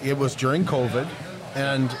it was during COVID,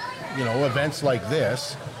 and events like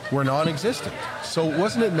this were non-existent. So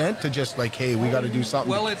wasn't it meant to just hey, we got to do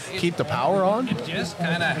something to keep the power on? It just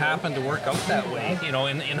kind of happened to work out that way,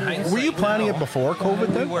 in hindsight. Were you planning it before COVID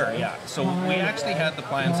then? We were, yeah. So we actually had the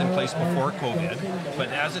plans in place before COVID, but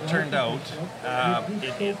as it turned out,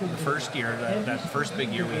 the first year, that first big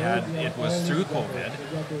year we had, it was through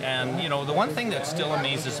COVID. And, the one thing that still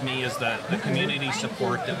amazes me is the community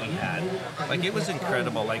support that we had. It was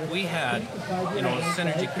incredible. We had,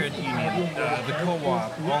 Synergy Credit Union, the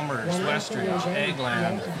Co-op, Ulmer's, Westridge,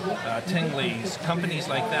 Eggland, Tingley's, companies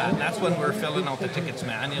like that. And that's when we're filling out the tickets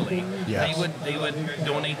manually. Yes. They would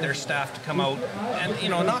donate their staff to come out, and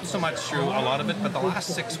not so much through a lot of it, but the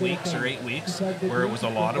last 6 weeks or 8 weeks where it was a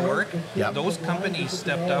lot of work, those companies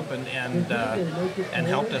stepped up and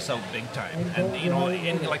helped us out big time. And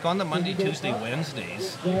on the Monday, Tuesday,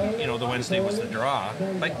 Wednesdays, the Wednesday was the draw.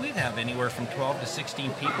 We'd have anywhere from 12 to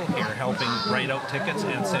 16 people here helping write out tickets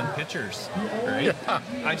and send pictures. Right? Yeah.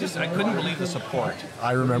 I couldn't believe the support.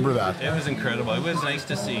 I remember that. It was incredible. It was nice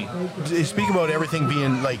to see. Speak about everything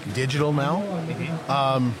being digital now.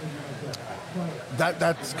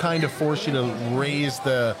 That's kind of forced you to raise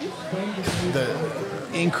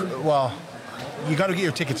you got to get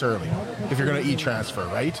your tickets early if you're going to e-transfer,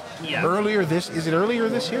 right? Yeah. Is it earlier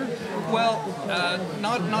this year? Well,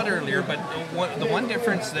 not earlier, but the one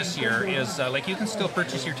difference this year is you can still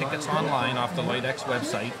purchase your tickets online off the LloydX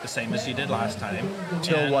website, the same as you did last time.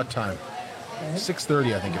 Till what time?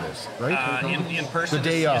 6:30, I think it is, right? In person, the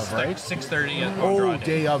day of, right? 6:30. Oh,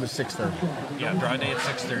 day of is 6:30. Yeah, draw day at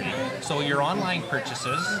 6:30. So your online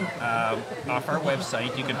purchases off our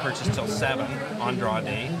website, you can purchase till 7 on draw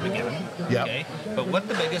day again. Yeah. Okay. But what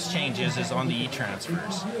the biggest change is on the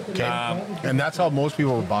e-transfers. Okay. And that's how most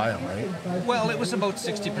people would buy them, right? Well, it was about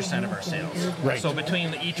 60% of our sales. Right. So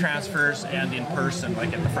between the e-transfers and in person,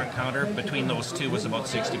 at the front counter, between those two was about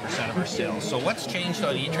 60% of our sales. So what's changed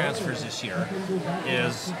on e-transfers this year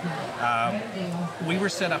is we were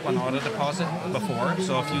set up on auto deposit before,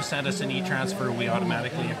 so if you sent us an e-transfer, we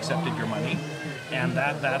automatically accepted your money, and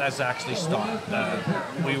that has actually stopped.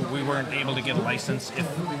 we weren't able to get a license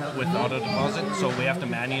without a deposit, so we have to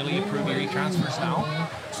manually approve your e-transfers now.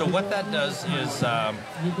 So what that does is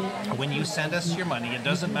when you send us your money, it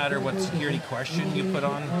doesn't matter what security question you put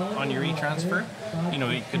on your e-transfer.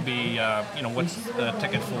 It could be, what's the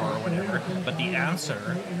ticket for or whatever, but the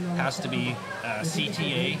answer has to be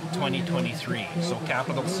CTA 2023. So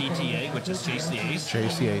capital CTA, which is Chase the Ace.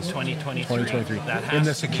 2023. That has in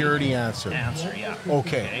the security answer. Yeah.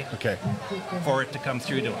 Okay. For it to come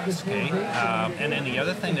through to us, okay? And then the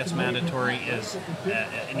other thing that's mandatory is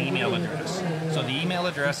an email address. So the email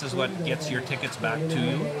address is what gets your tickets back to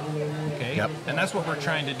you, okay? Yep. And that's what we're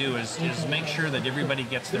trying to do is make sure that everybody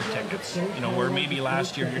gets their tickets. Where maybe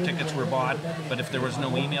last year your tickets were bought, but if there was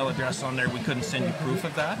no email address on there, we couldn't send you proof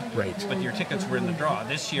of that. Right. But your tickets were in the draw.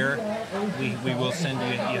 This year, we will send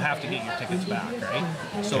you have to get your tickets back, right?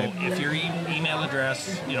 So if your email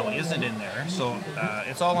address, isn't in there, so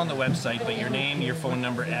it's all on the website, but your name, your phone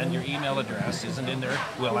number, and your email address isn't in there,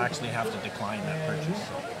 we'll actually have to decline that purchase.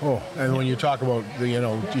 Oh, and when you talk about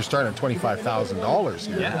you're starting at $25,000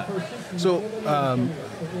 here. Yeah. So,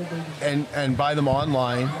 and buy them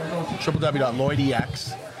online,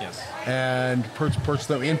 www.lloydex. Yes. And purchase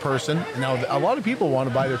them in person. Now, a lot of people want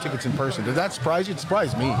to buy their tickets in person. Did that surprise you? It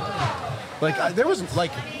surprised me. There was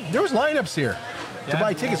lineups here to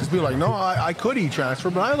buy tickets because people were like, no, I could e-transfer,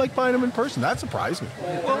 but I like buying them in person. That surprised me.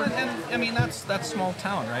 Well, and I mean that's small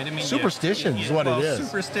town, right? I mean, superstition is what it is.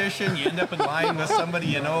 Superstition. You end up in line with somebody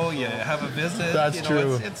you have a visit. That's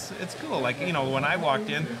true. It's cool. When I walked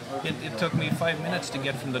in, it took me 5 minutes to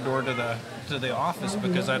get from the door to the office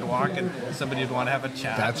because I'd walk and somebody would want to have a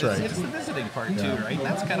chat. That's right. It's the visiting part too, right? And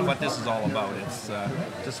that's kind of what this is all about. It's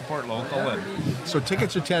to support local. So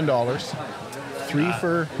tickets are $10. 3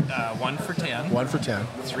 for 1 for 10. 1 for 10.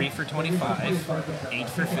 3 for 25. 8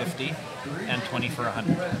 for 50. And 20 for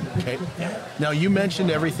 100. Okay. Yeah. Now you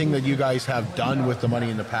mentioned everything that you guys have done with the money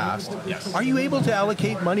in the past. Yes. Are you able to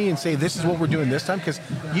allocate money and say this is what we're doing this time? Because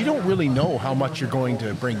you don't really know how much you're going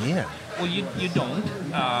to bring in. Well, you don't.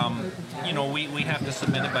 We have to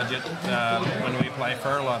submit a budget when we apply for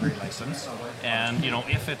our lottery license. And,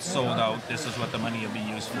 if it's sold out, this is what the money will be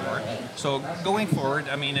used for. So going forward,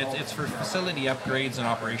 I mean, it's for facility upgrades and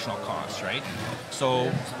operational costs, right?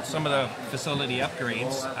 So some of the facility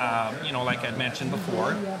upgrades, like I'd mentioned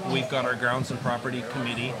before, we've got our grounds and property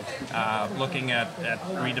committee looking at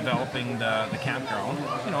redeveloping the campground.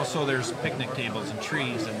 So there's picnic tables and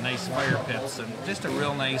trees and nice fire pits and just a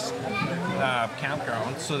real nice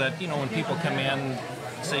campground so that, when people come in,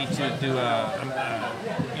 say to do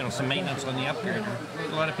some maintenance on the upgrade,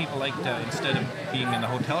 a lot of people like to, instead of being in the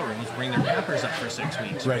hotel rooms, bring their campers up for 6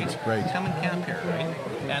 weeks. Right. Come and camp here, right?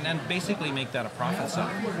 And basically make that a profit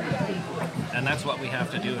center. And that's what we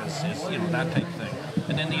have to do is that type of thing.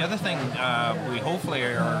 And then the other thing we hopefully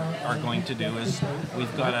are going to do is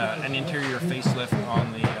we've got an interior facelift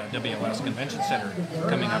on the WLS Convention Center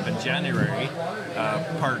coming up in January.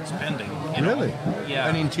 Parts pending. Really? Yeah.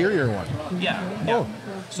 An interior one. Yeah. Oh.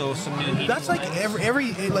 So some new heating. That's like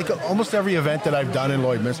almost every event that I've done in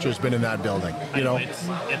Lloydminster has been in that building.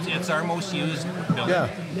 It's our most used building.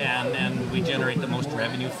 Yeah. And we generate the most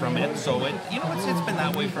revenue from it. So it's been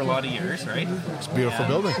that way for a lot of years, right? It's a beautiful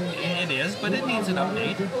building. It is, but it needs an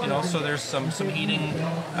update. So there's some heating,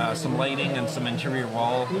 some lighting, and some interior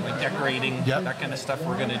wall decorating, that kind of stuff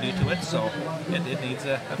we're going to do to it. So it needs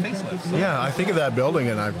a facelift. So. Yeah, I think of that building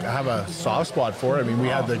and I have a soft spot for it. I mean, we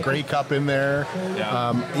had the Grey Cup in there.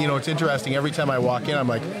 Yeah. It's interesting. Every time I walk in, I'm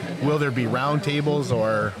like, will there be round tables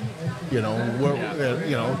or,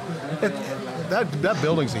 that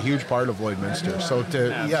building's a huge part of Lloydminster. So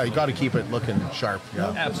you got to keep it looking sharp.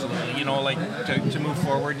 Yeah. Absolutely. To move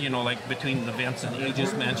forward, between the events that you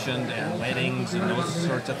just mentioned and weddings and those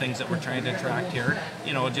sorts of things that we're trying to attract here,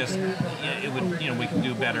 we can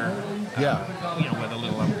do better. With a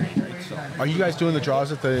little upgrade, right? So. Are you guys doing the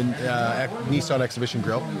draws at the Nissan Exhibition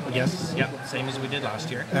Grill? Yes. Yeah. Same as we did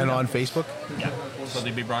last year. And on Facebook? Yeah. So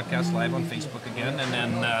they'll be broadcast live on Facebook again, and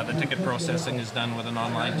then the ticket processing is done with an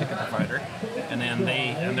online ticket provider, and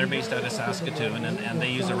then they're based out of Saskatoon, and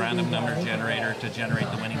they use a random number generator to generate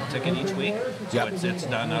the winning ticket each week. So it's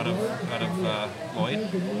done out of Lloyd,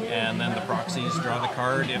 and then the proxies draw the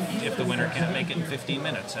card if the winner can't make it in 15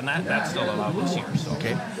 minutes, and that's still allowed this year. So.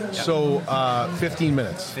 Okay. Yeah. So 15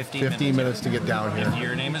 minutes. 15 minutes to get down here. If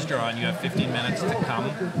your name is drawn, you have 15 minutes to come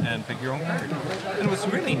and pick your own card. And it was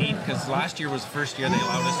really neat because last year was the first year year they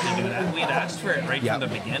allowed us to do that. We had asked for it right from the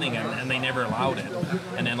beginning, and they never allowed it.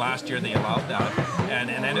 And then last year they allowed that,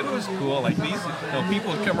 and it was cool. Like these,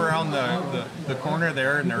 people would come around the corner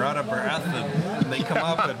there, and they're out of breath, and they come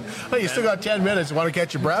up. And well, you still got 10 minutes. You want to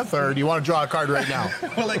catch your breath, or do you want to draw a card right now?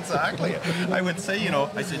 Well, exactly. I would say,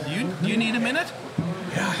 I said, do you need a minute?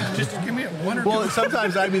 Yeah, just give me one or two. Well,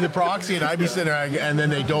 sometimes I'd be the proxy and I'd be sitting there and then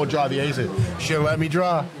they don't draw the ace. Should let me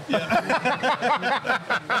draw. Yeah,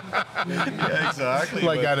 exactly.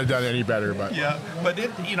 Like I'd have done any better, but yeah, but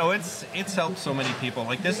it's helped so many people.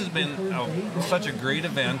 Like this has been such a great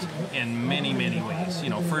event in many ways.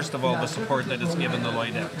 First of all, the support that it's given the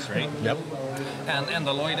Lloyd X, right? Yep. And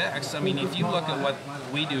the Lloyd X. I mean, if you look at what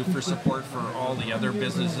we do for support for all the other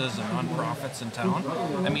businesses and nonprofits in town,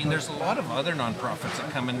 I mean, there's a lot of other nonprofits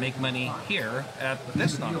that come and make money here at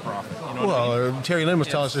this nonprofit. Well, Terry Lynn was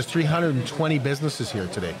telling us there's 320 businesses here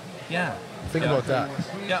today. Yeah. Think about that.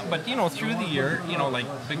 Yeah, but through the year, like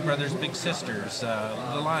Big Brothers Big Sisters,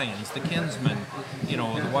 the Lions, the Kinsmen, the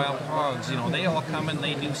Wild Hogs, they all come and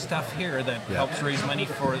they do stuff here that helps raise money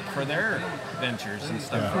for their ventures and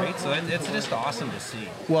stuff, right? So it's just awesome to see.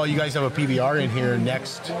 Well, you guys have a PBR in here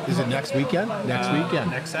next weekend? Next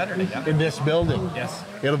weekend. Next Saturday, yeah. In this building. Yes.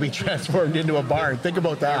 It'll be transformed into a barn. Think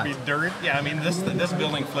about that. It'll be dirt. Yeah, I mean, this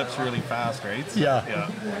building flips really fast, right? So, yeah.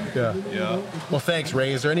 Well, thanks,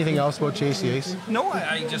 Ray. Is there anything else about Chase the Ace? No,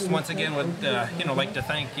 I just once again would like to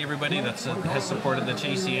thank everybody that has supported the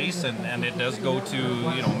Chase the Ace, and it does go to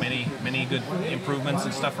many good improvements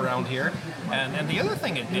and stuff around here. And the other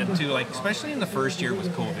thing it did too, like especially in the first year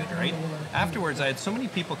with COVID, right? Afterwards, I had so many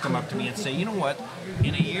people come up to me and say, you know what,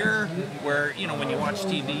 in a year where when you watch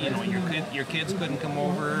TV, your kids couldn't come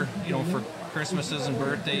over, for Christmases and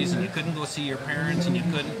birthdays, and you couldn't go see your parents, and you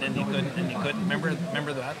couldn't. Remember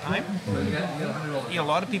that time? A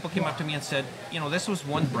lot of people came up to me and said, this was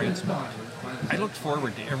one bright spot. I looked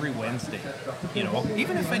forward to every Wednesday.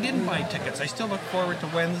 Even if I didn't buy tickets, I still look forward to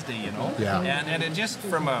Wednesday. Yeah. And it just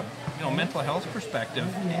from a mental health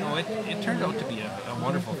perspective, it turned out to be a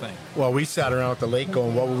wonderful thing. Well, we sat around at the lake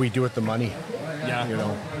going, what would we do with the money? Yeah.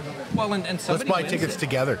 Well, and let's buy tickets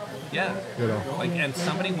together. Yeah. And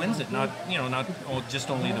somebody wins it, not just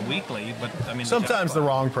only the weekly, but I mean sometimes the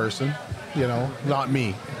wrong person, not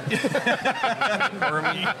me. Or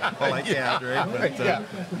me. Well, I can't, right? But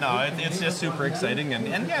no, it's just super exciting,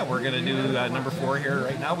 and yeah, we're gonna do number 4 here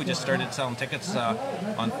right now. We just started selling tickets on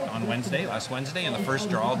last Wednesday, and the first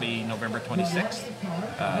draw will be November 26th.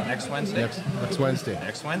 Next Wednesday. Next Wednesday.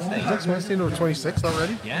 Next Wednesday. Next Wednesday, November 26th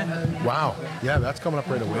already? Yeah. Wow. Yeah, that's coming up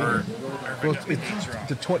right away.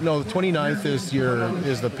 The 29th is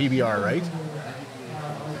the PBR, right?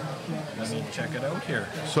 Let me check it out here.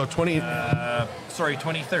 So 23rd.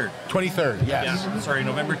 23rd, yes. Yeah. Sorry,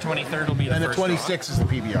 November 23rd will be the first. And the 26th is the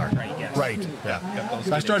PBR. Right, yes. Right, yeah.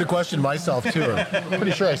 I started to question myself, too. I'm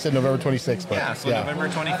pretty sure I said November 26th. But yeah, so November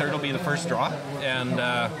 23rd will be the first draw, and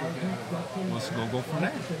we'll go from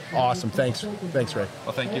there. Awesome. Thanks, Ray.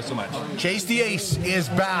 Well, thank you so much. Chase the Ace is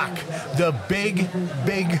back. The big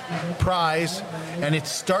prize. And it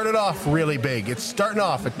started off really big. It's starting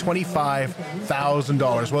off at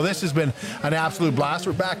 $25,000. Well, this has been an absolute blast.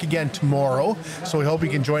 We're back again tomorrow, so we hope you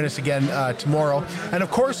can join us again tomorrow. And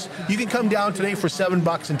of course, you can come down today for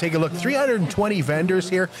 $7 and take a look. 320 vendors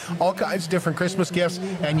here, all kinds of different Christmas gifts.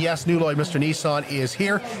 And yes, New Lloyd Mr. Nissan is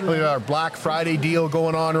here. We got our Black Friday deal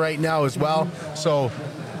going on right now as well. So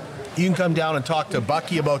you can come down and talk to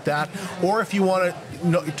Bucky about that, or if you want to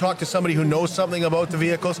talk to somebody who knows something about the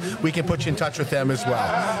vehicles, we can put you in touch with them as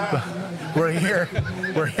well. We're here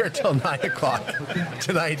till 9 o'clock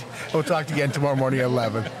tonight. We'll talk to you again tomorrow morning at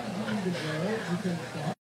 11.